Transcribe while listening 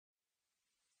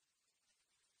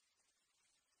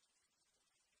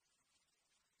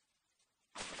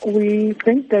We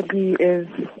think that he is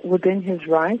within his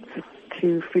rights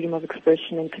to freedom of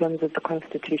expression in terms of the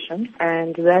Constitution,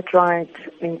 and that right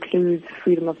includes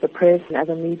freedom of the press and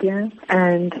other media,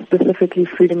 and specifically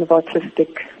freedom of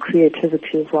artistic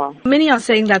creativity as well. Many are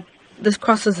saying that this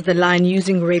crosses the line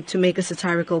using rape to make a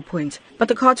satirical point, but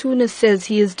the cartoonist says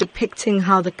he is depicting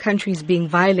how the country is being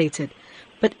violated.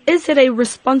 But is it a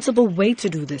responsible way to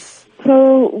do this?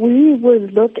 So we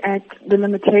would look at the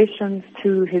limitations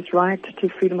to his right to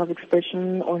freedom of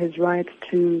expression or his right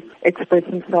to express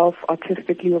himself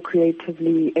artistically or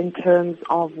creatively in terms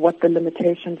of what the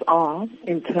limitations are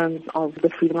in terms of the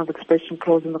freedom of expression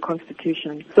clause in the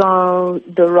Constitution. So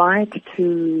the right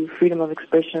to freedom of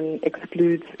expression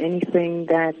excludes anything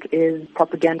that is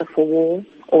propaganda for war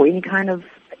or any kind of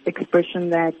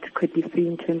expression that could be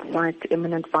seen to incite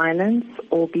imminent violence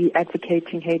or be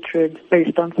advocating hatred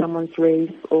based on someone's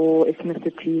race or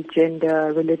ethnicity,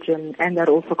 gender, religion, and that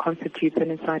also constitutes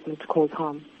an incitement to cause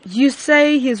harm. You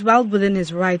say he's well within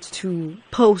his right to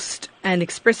post and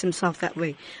express himself that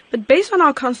way. But based on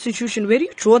our Constitution, where do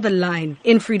you draw the line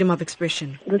in freedom of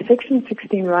expression? The Section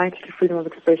 16 right to freedom of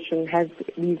expression has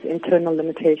these internal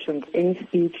limitations. Any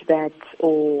speech that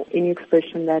or any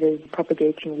expression that is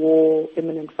propagating war,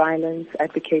 imminent violence,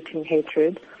 advocating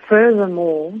hatred.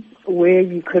 Furthermore, where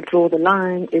you could draw the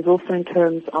line is also in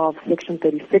terms of Section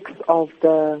 36 of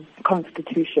the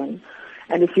Constitution.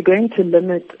 And if you're going to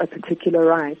limit a particular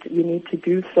right, you need to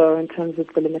do so in terms of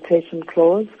the limitation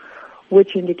clause,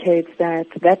 which indicates that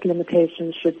that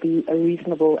limitation should be a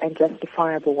reasonable and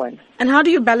justifiable one. And how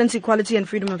do you balance equality and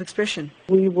freedom of expression?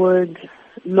 We would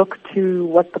look to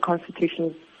what the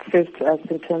Constitution says to us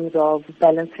in terms of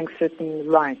balancing certain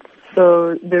rights.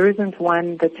 So there isn't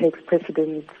one that takes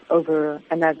precedence over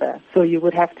another. So you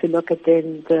would have to look at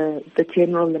then the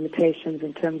general limitations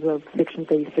in terms of Section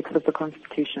 36 of the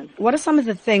Constitution. What are some of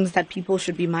the things that people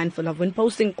should be mindful of when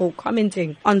posting or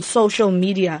commenting on social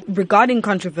media regarding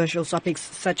controversial topics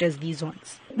such as these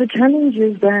ones? The challenge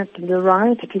is that the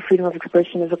right to freedom of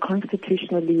expression is a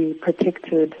constitutionally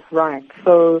protected right.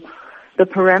 So the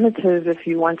parameters, if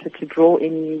you wanted to draw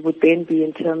any, would then be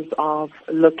in terms of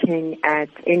looking at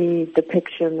any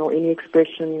depiction or any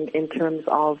expression in terms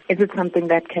of, is it something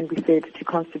that can be said to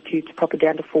constitute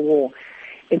propaganda for war?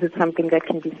 Is it something that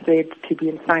can be said to be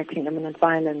inciting imminent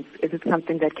violence? Is it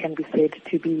something that can be said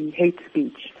to be hate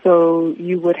speech? So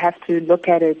you would have to look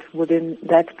at it within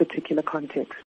that particular context.